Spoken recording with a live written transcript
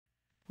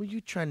Were you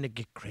trying to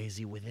get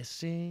crazy with this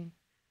thing?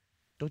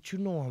 Don't you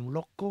know I'm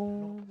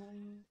loco?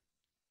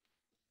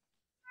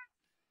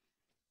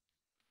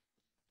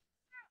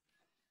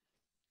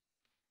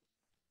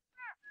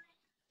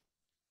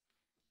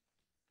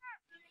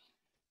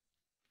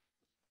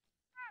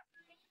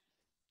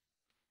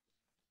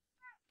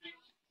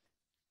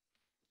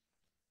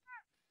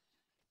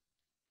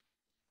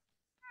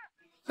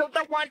 To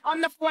the one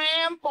on the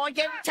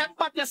flamboyant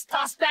temper, just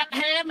toss that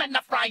ham in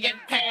the frying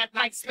pan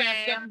like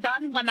spam.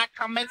 Done when I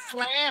come and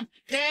slam.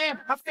 Damn,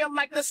 I feel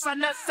like the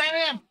son of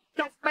Sam.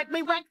 Don't make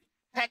me wreck.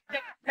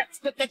 Hectic,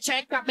 text with the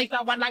check, got me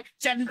going like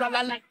General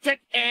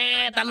Electric.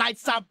 And the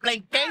lights are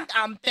blinking.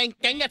 I'm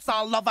thinking it's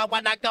all over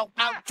when I go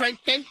out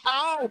drinking.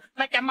 Oh,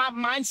 making my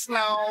mind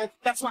slow.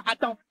 That's why I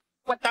don't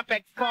with the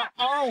big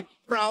 4-0,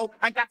 bro.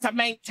 I got to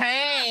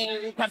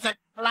maintain, cause it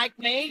like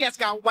me, it's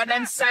going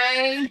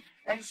insane.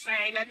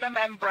 Insane in the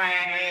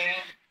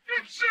membrane.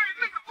 Insane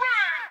in the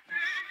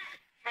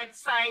brain.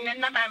 Insane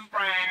in the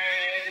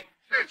membrane.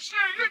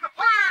 Insane in the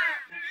brain.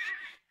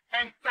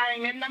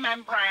 Insane in the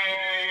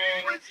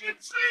membrane. It's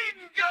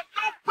insane, got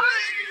no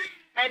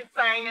brain.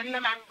 Insane in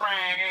the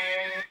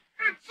membrane.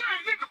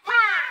 Insane in the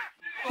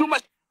brain. Too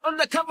much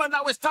undercover,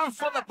 now it's time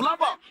for the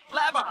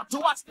blabber to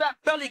watch that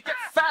belly get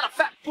fat. A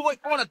fat boy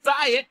on a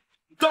diet.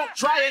 Don't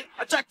try it.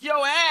 I jack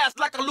your ass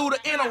like a looter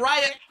in a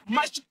riot.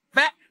 My shit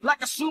fat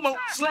like a sumo,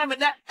 slamming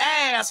that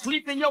ass,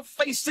 leaving your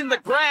face in the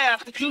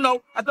grass. You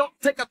know, I don't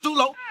take a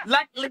dulo.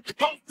 Likely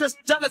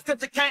just jealous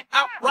cause you can't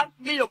outright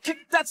me or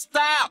kick that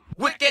style.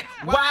 Wicked,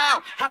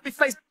 wow, happy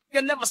face.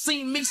 You never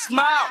seen me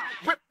smile.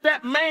 Rip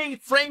that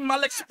mainframe,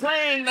 I'll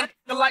explain. A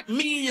nigga like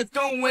me is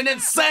going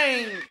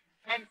insane.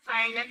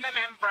 Insane in the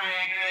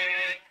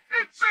membrane.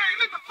 Insane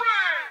in the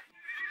brain.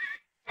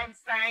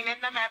 Insane in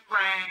the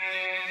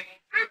membrane.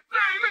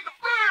 Insane in the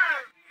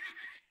brain.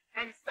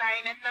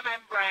 Insane in the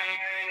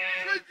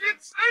membrane. It's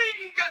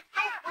insane, got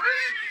no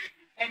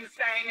brain.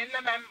 Insane in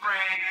the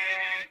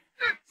membrane.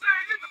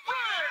 Insane in the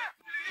brain.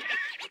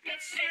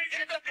 Insane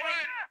in the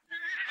brain.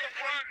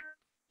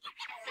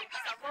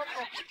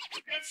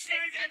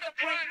 Insane in the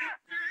brain.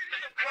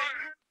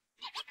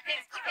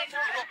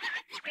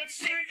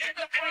 Insane in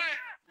the brain.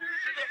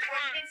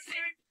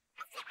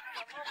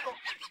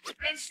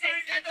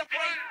 Insane in the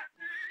brain.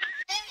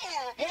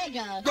 There you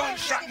go.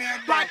 Gunshot man,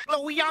 like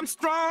Louis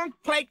Armstrong,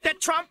 play the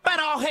trumpet,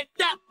 I'll hit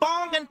that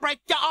bong and break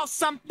you off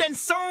something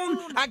soon.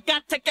 I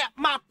got to get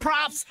my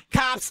props,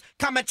 cops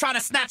come and try to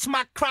snatch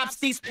my crops.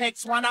 These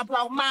pigs wanna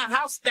blow my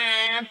house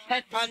down,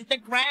 head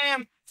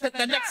underground to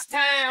the next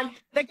town.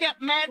 They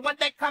get mad when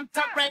they come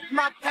to rent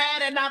my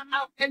pad and I'm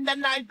out in the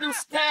night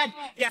instead.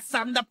 Yes,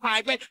 I'm the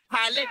pirate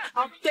pilot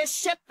of this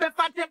ship. If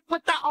I dip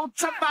with the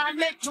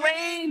ultraviolet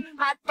dream,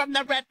 hide from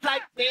the red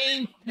light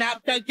beam. Now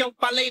do you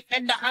believe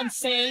in the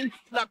unseen?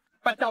 Look,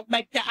 but don't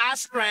make your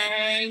eyes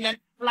strain. And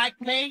like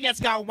me,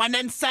 it's going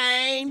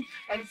insane.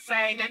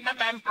 Insane in the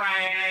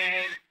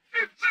membrane.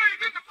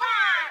 Insane in the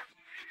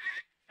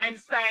brain.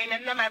 Insane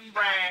in the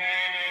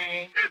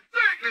membrane.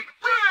 Insane in the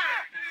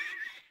brain.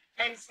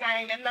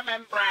 Insane in the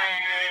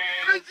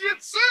membrane. It's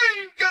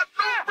insane, got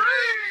no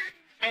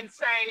brain.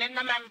 Insane in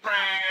the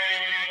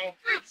membrane.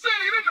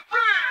 Insane in the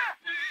brain.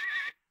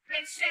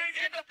 Insane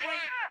in the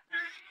brain.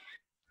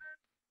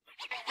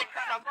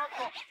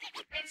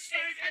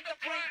 Insane in the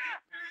brain.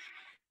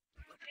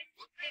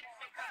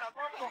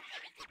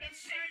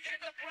 Insane in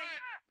the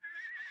brain.